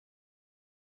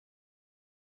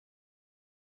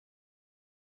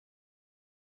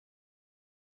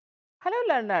Hello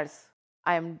learners,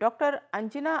 I am Dr.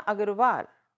 Anjana Agarwal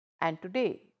and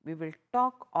today we will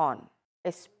talk on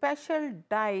a special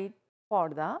diet for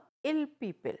the ill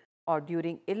people or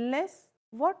during illness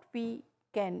what we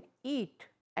can eat,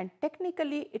 and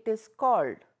technically it is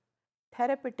called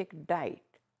therapeutic diet.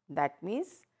 That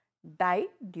means diet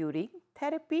during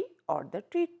therapy or the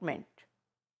treatment.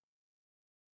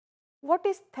 What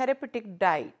is therapeutic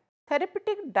diet?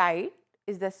 Therapeutic diet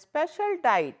is the special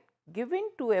diet given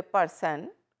to a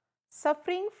person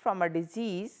suffering from a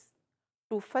disease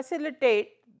to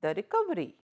facilitate the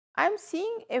recovery. I am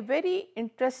seeing a very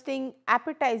interesting,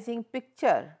 appetizing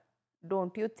picture,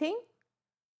 don't you think?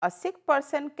 A sick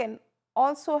person can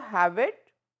also have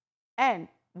it and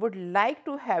would like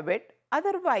to have it.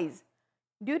 Otherwise,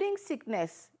 during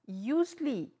sickness,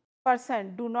 usually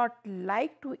person do not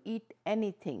like to eat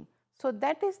anything. So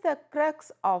that is the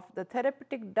crux of the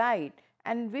therapeutic diet,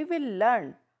 and we will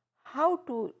learn how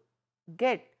to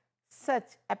get such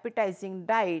appetizing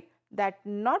diet that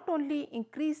not only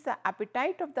increase the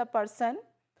appetite of the person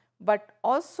but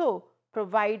also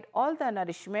provide all the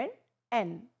nourishment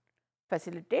and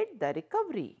facilitate the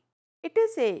recovery. It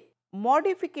is a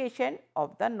modification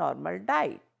of the normal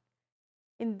diet.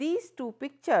 In these two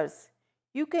pictures,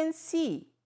 you can see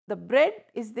the bread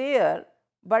is there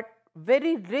but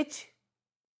very rich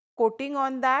coating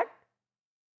on that.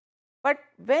 But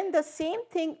when the same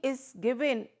thing is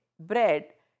given bread,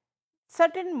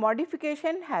 certain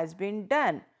modification has been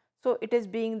done. So it is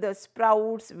being the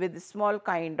sprouts with small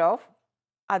kind of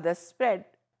other spread.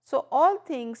 So all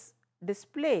things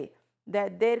display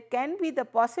that there can be the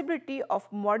possibility of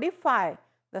modify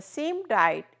the same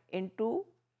diet into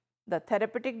the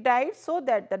therapeutic diet so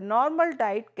that the normal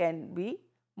diet can be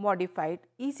modified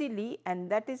easily, and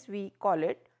that is we call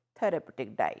it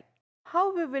therapeutic diet.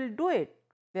 How we will do it?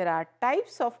 There are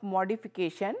types of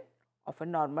modification of a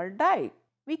normal diet.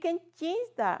 We can change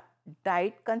the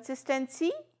diet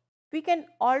consistency, we can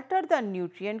alter the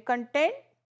nutrient content,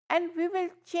 and we will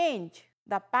change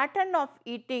the pattern of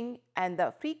eating and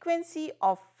the frequency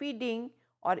of feeding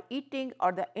or eating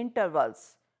or the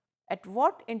intervals. At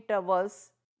what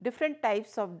intervals different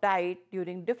types of diet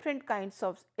during different kinds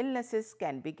of illnesses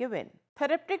can be given.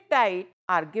 Therapeutic diet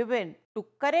are given to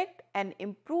correct and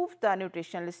improve the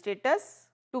nutritional status,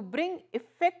 to bring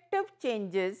effective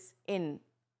changes in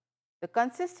the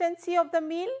consistency of the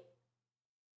meal,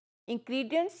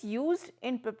 ingredients used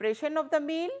in preparation of the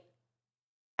meal,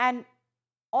 and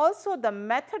also the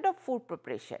method of food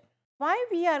preparation. Why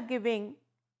we are giving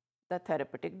the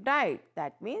therapeutic diet?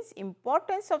 That means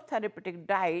importance of therapeutic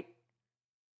diet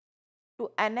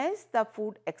to enhance the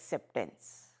food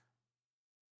acceptance.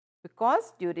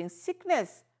 Because during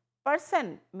sickness,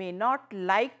 person may not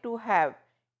like to have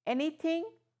anything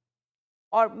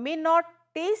or may not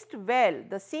taste well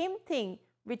the same thing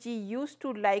which he used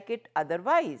to like it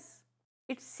otherwise.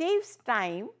 It saves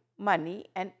time, money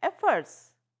and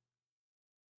efforts.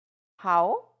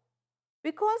 How?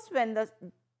 Because when the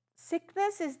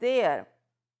sickness is there,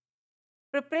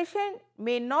 preparation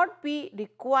may not be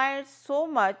required so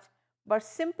much, but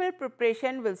simple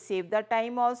preparation will save the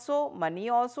time also, money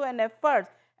also and effort.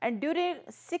 And during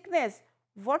sickness,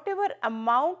 whatever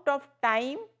amount of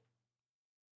time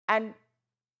and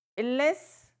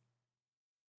illness,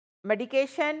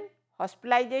 medication,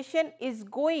 hospitalization is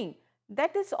going,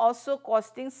 that is also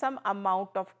costing some amount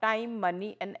of time,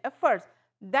 money and efforts.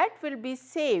 That will be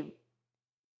saved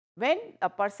when a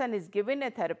person is given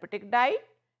a therapeutic diet,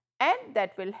 and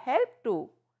that will help to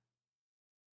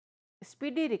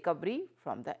speedy recovery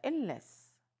from the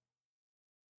illness.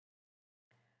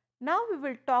 Now we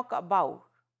will talk about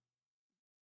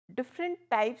different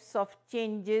types of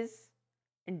changes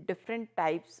in different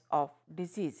types of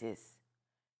diseases.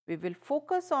 We will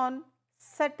focus on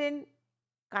certain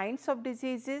kinds of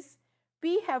diseases.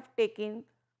 We have taken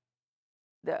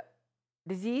the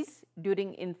disease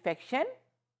during infection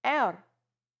or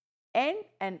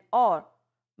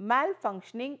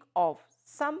malfunctioning of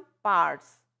some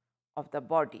parts of the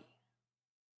body.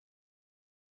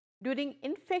 During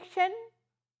infection,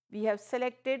 we have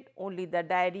selected only the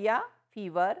diarrhea,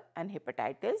 fever and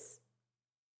hepatitis.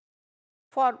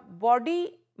 For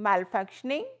body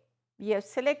malfunctioning, we have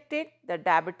selected the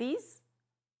diabetes,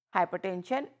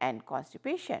 hypertension and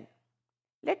constipation.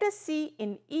 Let us see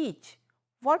in each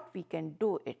what we can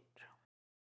do it.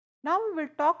 Now we will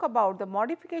talk about the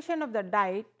modification of the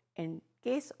diet in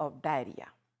case of diarrhea.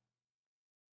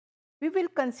 We will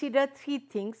consider three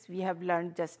things we have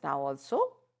learned just now also.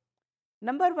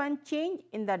 Number one, change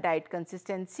in the diet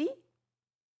consistency,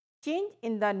 change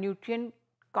in the nutrient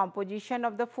composition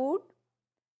of the food,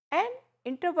 and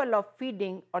interval of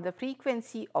feeding or the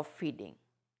frequency of feeding.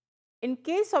 In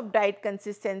case of diet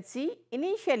consistency,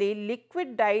 initially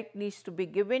liquid diet needs to be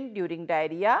given during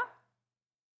diarrhea.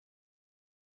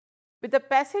 With the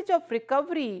passage of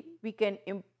recovery, we can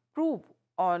improve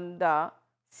on the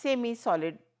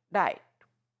semi-solid diet.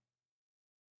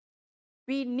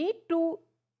 We need to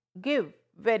give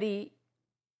very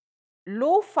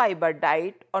low fiber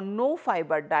diet or no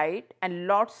fiber diet, and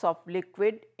lots of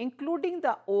liquid including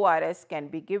the ORS can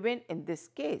be given in this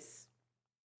case.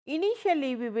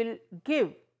 Initially, we will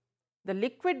give the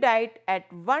liquid diet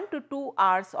at 1 to 2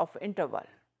 hours of interval.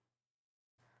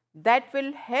 That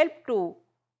will help to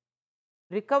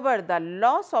recover the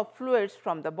loss of fluids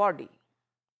from the body.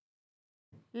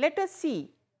 Let us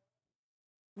see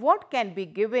what can be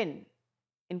given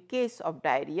in case of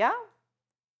diarrhea: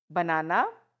 banana,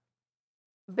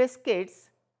 biscuits,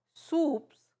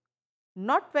 soups,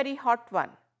 not very hot one,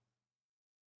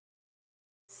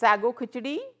 sago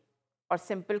khichdi or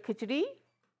simple khichdi,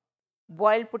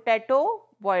 boiled potato,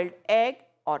 boiled egg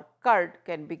or curd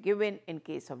can be given in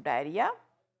case of diarrhea.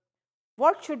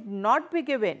 What should not be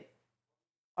given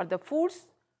or the foods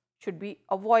should be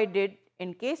avoided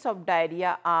in case of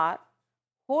diarrhea are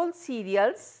whole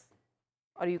cereals,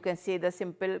 or you can say the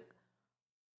simple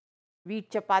wheat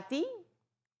chapati,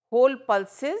 whole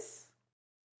pulses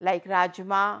like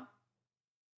rajma,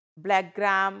 black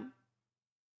gram,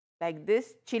 like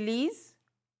this, chilies,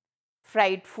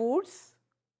 fried foods,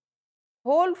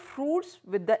 whole fruits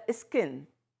with the skin.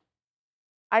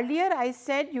 Earlier I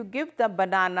said you give the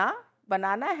banana,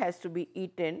 banana has to be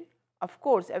eaten. Of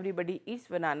course, everybody eats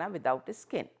banana without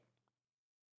skin.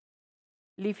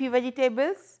 Leafy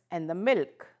vegetables and the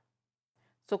milk.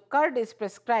 So, curd is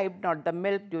prescribed, not the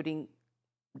milk, during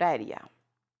diarrhea.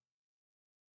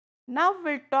 Now,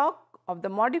 we will talk of the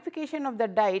modification of the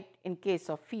diet in case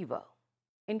of fever.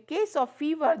 In case of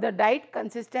fever, the diet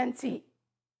consistency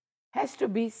has to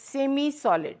be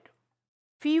semi-solid.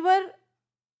 Fever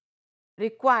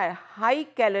require high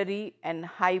calorie and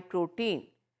high protein,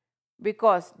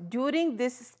 because during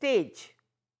this stage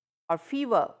or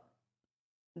fever,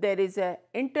 there is an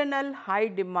internal high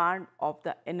demand of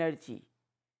the energy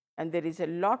and there is a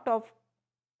lot of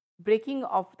breaking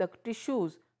of the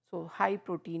tissues, so high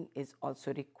protein is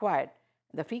also required.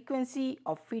 The frequency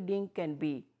of feeding can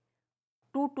be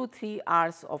 2 to 3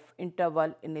 hours of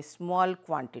interval in a small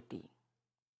quantity.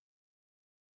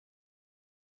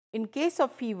 In case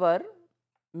of fever,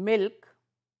 milk,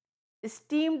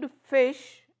 steamed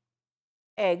fish,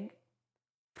 egg,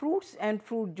 fruits and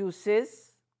fruit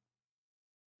juices,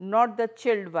 not the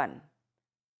chilled one,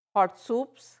 hot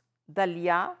soups,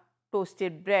 dalia,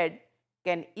 toasted bread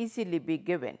can easily be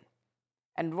given.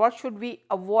 And what should we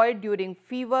avoid during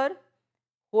fever?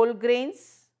 Whole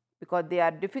grains, because they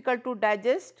are difficult to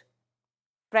digest,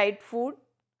 fried food,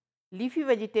 leafy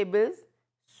vegetables,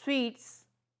 sweets,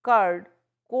 curd,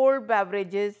 cold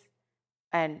beverages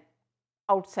and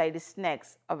outside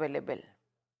snacks available.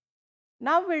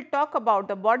 Now we will talk about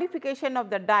the modification of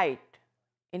the diet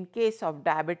in case of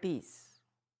diabetes.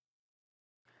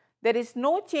 There is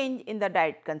no change in the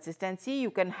diet consistency. You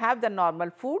can have the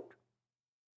normal food,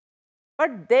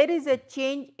 but there is a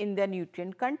change in the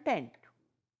nutrient content.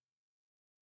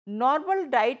 Normal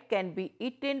diet can be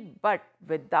eaten but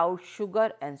without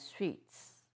sugar and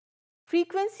sweets.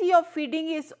 Frequency of feeding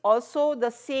is also the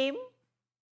same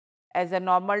as a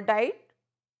normal diet.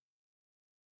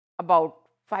 About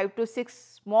 5 to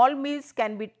 6 small meals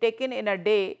can be taken in a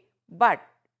day, but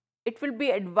it will be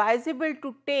advisable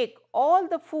to take all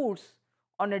the foods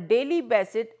on a daily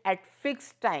basis at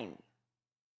fixed time.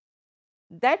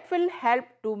 That will help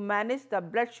to manage the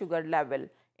blood sugar level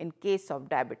in case of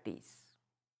diabetes.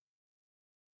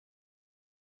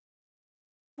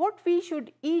 What we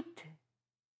should eat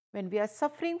when we are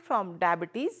suffering from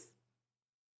diabetes?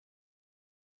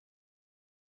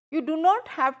 You do not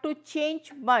have to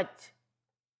change much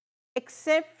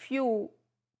except few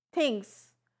things.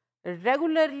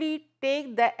 Regularly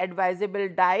take the advisable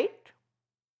diet,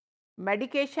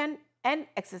 medication and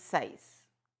exercise.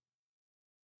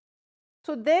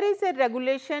 So, there is a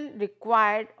regulation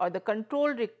required or the control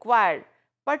required,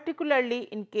 particularly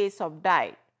in case of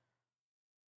diet.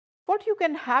 What you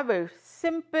can have is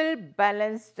simple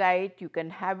balanced diet. You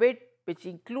can have it which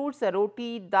includes a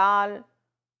roti, dal,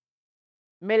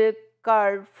 milk,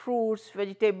 curd, fruits,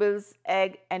 vegetables,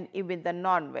 egg and even the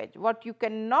non-veg. What you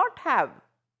cannot have: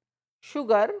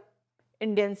 sugar,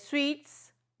 Indian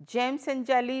sweets, jams and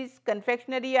jellies,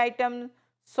 confectionery items,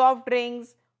 soft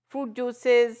drinks, fruit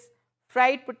juices,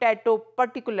 fried potato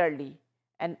particularly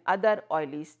and other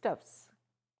oily stuffs.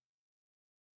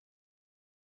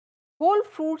 Whole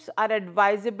fruits are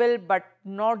advisable but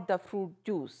not the fruit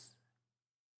juice.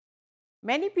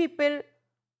 Many people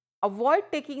avoid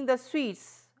taking the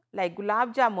sweets like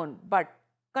gulab jamun but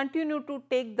continue to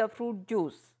take the fruit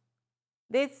juice.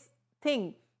 They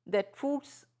think that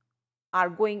fruits are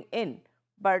going in,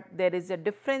 but there is a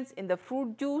difference in the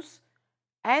fruit juice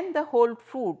and the whole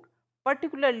fruit,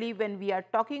 particularly when we are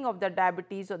talking of the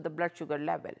diabetes or the blood sugar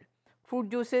level. Fruit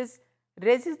juices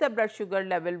raises the blood sugar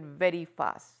level very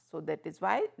fast, so that is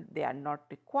why they are not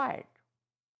required.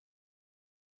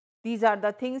 These are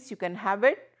the things you can have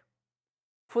it: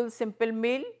 full simple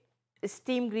meal,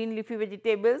 steamed green leafy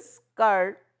vegetables,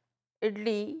 curd,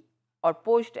 idli or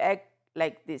poached egg,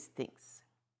 like these things.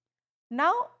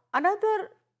 Now, another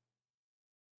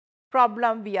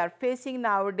problem we are facing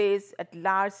nowadays at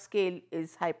large scale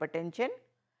is hypertension.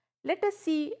 Let us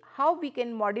see how we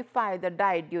can modify the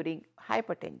diet during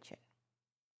hypertension.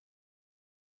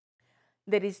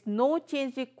 There is no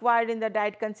change required in the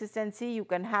diet consistency. You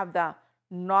can have the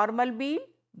normal meal,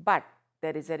 but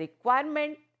there is a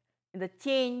requirement in the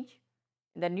change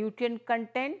in the nutrient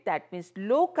content. That means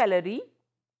low calorie,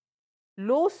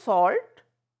 low salt,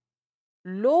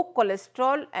 low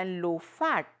cholesterol and low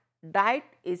fat diet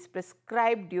is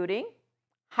prescribed during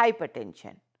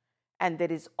hypertension, and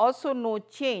there is also no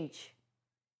change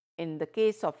in the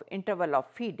case of interval of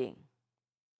feeding.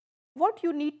 What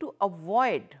you need to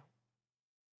avoid: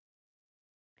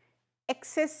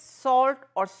 excess salt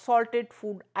or salted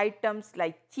food items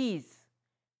like cheese,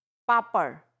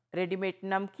 papad, ready-made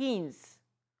namkeens,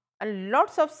 and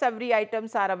lots of savory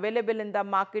items are available in the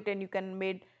market, and you can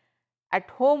make at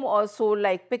home also,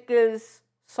 like pickles,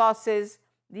 sauces.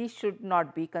 These should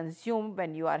not be consumed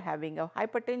when you are having a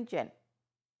hypertension.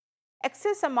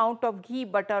 Excess amount of ghee,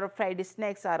 butter or fried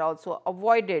snacks are also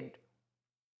avoided.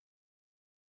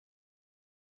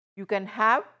 You can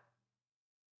have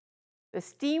the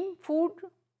steamed food,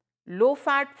 low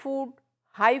fat food,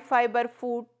 high fiber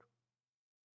food.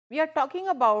 We are talking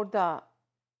about the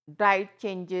diet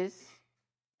changes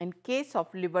in case of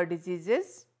liver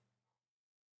diseases,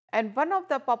 and one of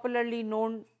the popularly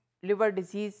known liver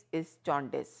disease is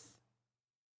jaundice.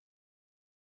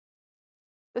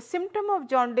 The symptom of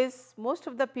jaundice, most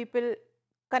of the people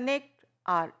connect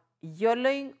are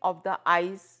yellowing of the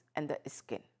eyes and the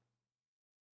skin.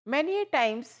 Many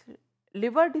times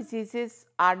liver diseases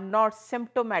are not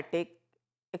symptomatic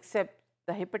except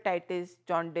the hepatitis,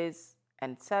 jaundice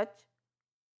and such.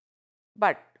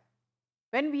 But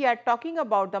when we are talking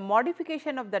about the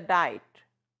modification of the diet,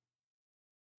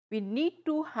 we need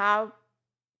to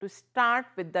start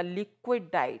with the liquid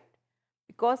diet,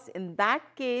 because in that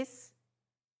case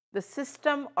the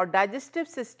system or digestive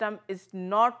system is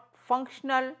not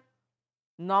functional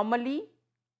normally.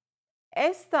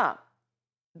 As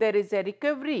there is a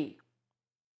recovery,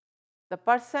 the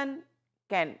person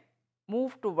can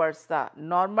move towards the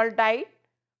normal diet,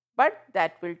 but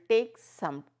that will take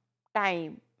some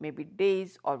time, maybe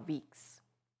days or weeks.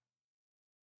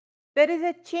 There is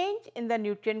a change in the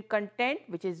nutrient content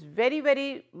which is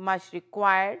very much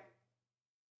required.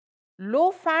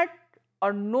 Low fat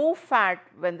or no fat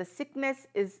when the sickness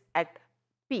is at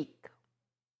peak,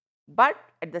 but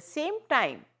at the same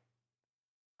time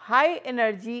high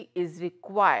energy is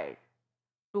required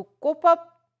to cope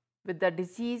up with the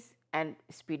disease and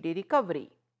speedy recovery.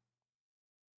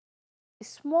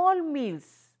 Small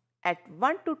meals at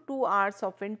 1 to 2 hours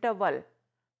of interval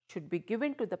should be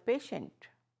given to the patient.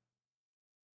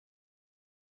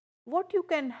 What you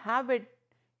can have it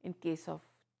in case of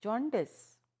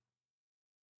jaundice?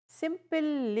 Simple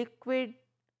liquid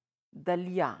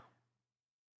dalia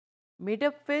made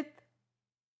up with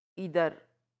either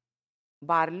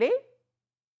barley,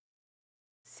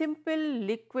 simple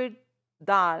liquid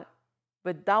dal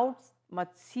without much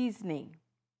seasoning.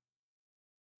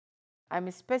 I am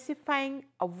specifying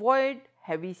avoid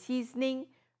heavy seasoning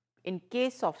in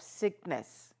case of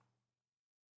sickness.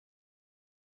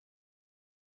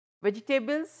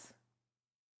 Vegetables,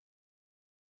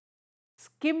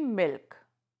 skim milk.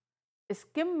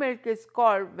 Skim milk is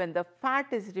called when the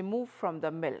fat is removed from the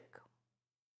milk.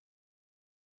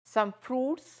 Some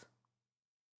fruits.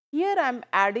 Here I am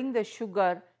adding the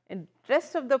sugar. In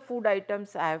rest of the food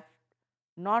items I have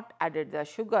not added the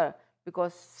sugar,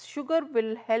 because sugar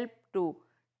will help to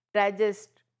digest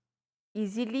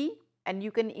easily, and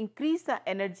you can increase the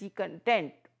energy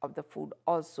content of the food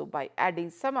also by adding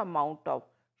some amount of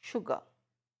sugar.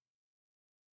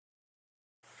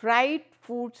 Fried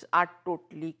foods are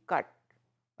totally cut.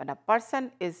 When a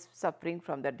person is suffering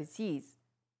from the disease,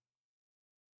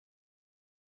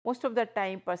 most of the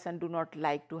time person do not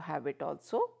like to have it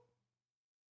also.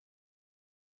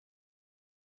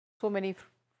 So many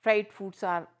fried foods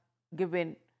are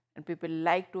given and people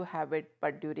like to have it,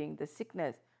 but during the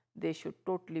sickness they should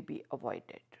totally be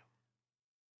avoided.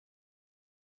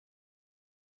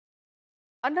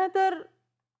 Another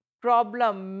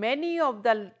problem, many of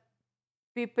the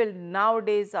people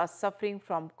nowadays are suffering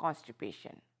from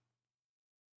constipation.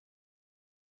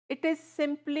 It is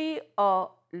simply a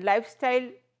lifestyle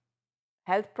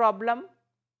health problem.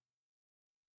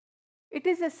 It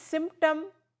is a symptom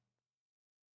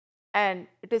and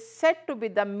it is said to be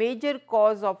the major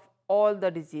cause of all the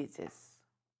diseases.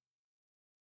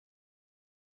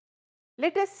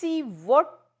 Let us see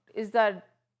what is the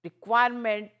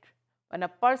requirement when a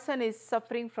person is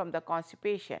suffering from the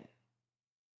constipation.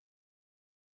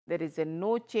 There is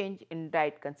no change in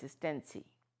diet consistency.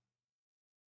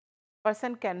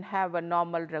 Person can have a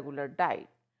normal regular diet,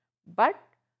 but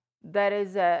there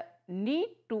is a need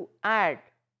to add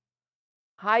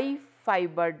high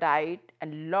fiber diet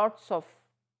and lots of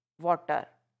water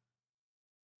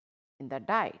in the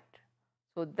diet.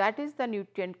 So that is the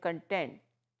nutrient content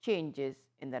changes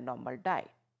in the normal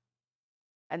diet.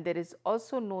 And there is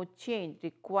also no change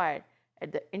required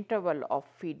at the interval of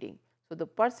feeding. So the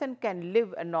person can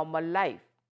live a normal life.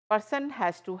 Person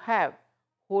has to have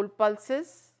whole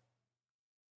pulses,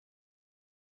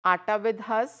 atta with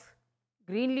husk,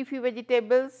 green leafy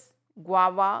vegetables,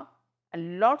 guava,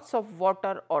 and lots of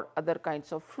water or other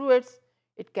kinds of fluids.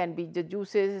 It can be the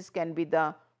juices, it can be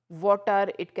the water,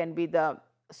 it can be the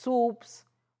soups,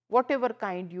 whatever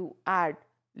kind you add,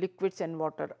 liquids and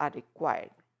water are required.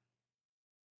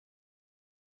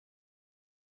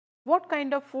 What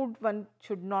kind of food one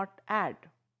should not add?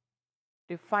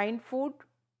 Refined food,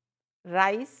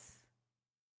 rice,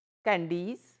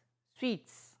 candies,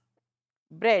 sweets,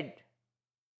 bread,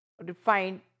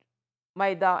 refined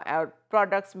maida or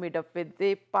products made up with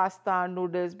the pasta,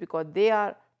 noodles, because they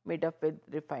are made up with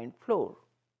refined flour.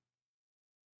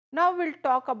 Now we will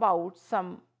talk about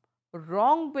some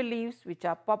wrong beliefs which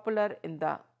are popular in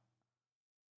the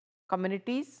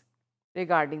communities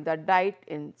regarding the diet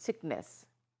in sickness.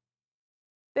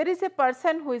 There is a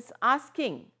person who is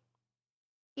asking,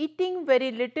 eating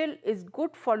very little is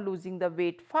good for losing the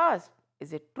weight fast.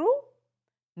 Is it true?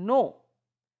 No.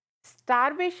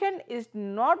 Starvation is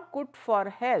not good for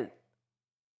health.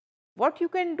 What you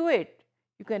can do it?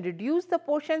 You can reduce the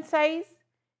portion size,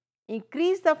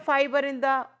 increase the fiber in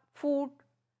the food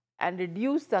and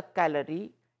reduce the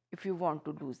calorie if you want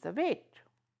to lose the weight.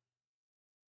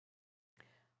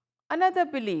 Another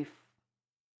belief,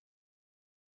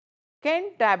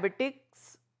 can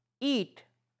diabetics eat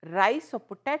rice or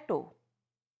potato?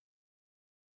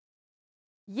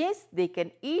 Yes, they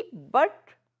can eat, but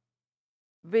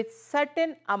with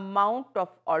certain amount of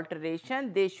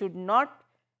alteration. They should not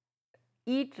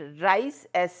eat rice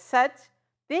as such.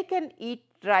 They can eat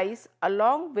rice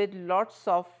along with lots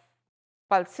of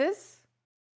pulses.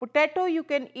 Potato you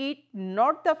can eat,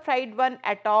 not the fried one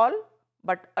at all,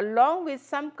 but along with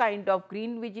some kind of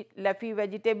green leafy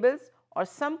vegetables or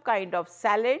some kind of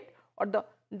salad, or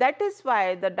that is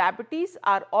why the diabetes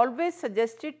are always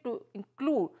suggested to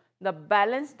include the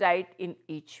balanced diet in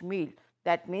each meal.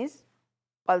 That means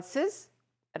pulses,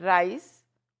 rice,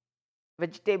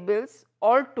 vegetables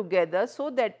all together so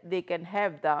that they can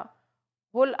have the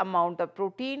whole amount of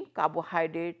protein,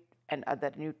 carbohydrate and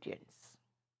other nutrients.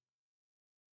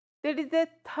 There is a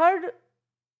third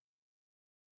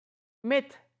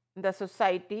myth in the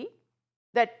society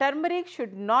that turmeric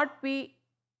should not be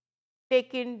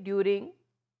taken during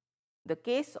the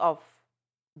case of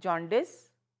jaundice.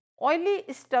 Oily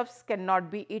stuffs cannot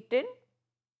be eaten.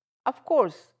 Of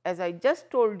course, as I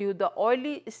just told you, the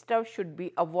oily stuff should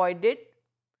be avoided,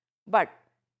 but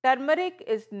turmeric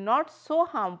is not so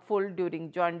harmful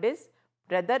during jaundice,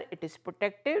 rather it is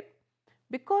protective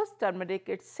because turmeric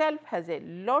itself has a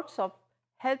lots of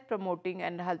health promoting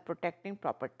and health protecting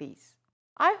properties.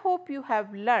 I hope you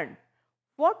have learned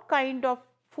what kind of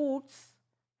foods,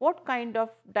 what kind of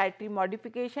dietary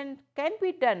modification can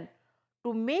be done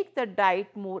to make the diet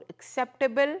more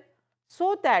acceptable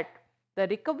so that the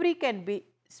recovery can be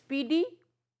speedy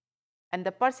and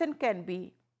the person can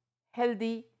be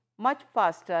healthy much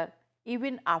faster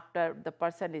even after the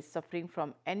person is suffering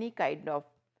from any kind of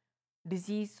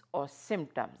disease or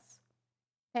symptoms.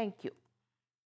 Thank you.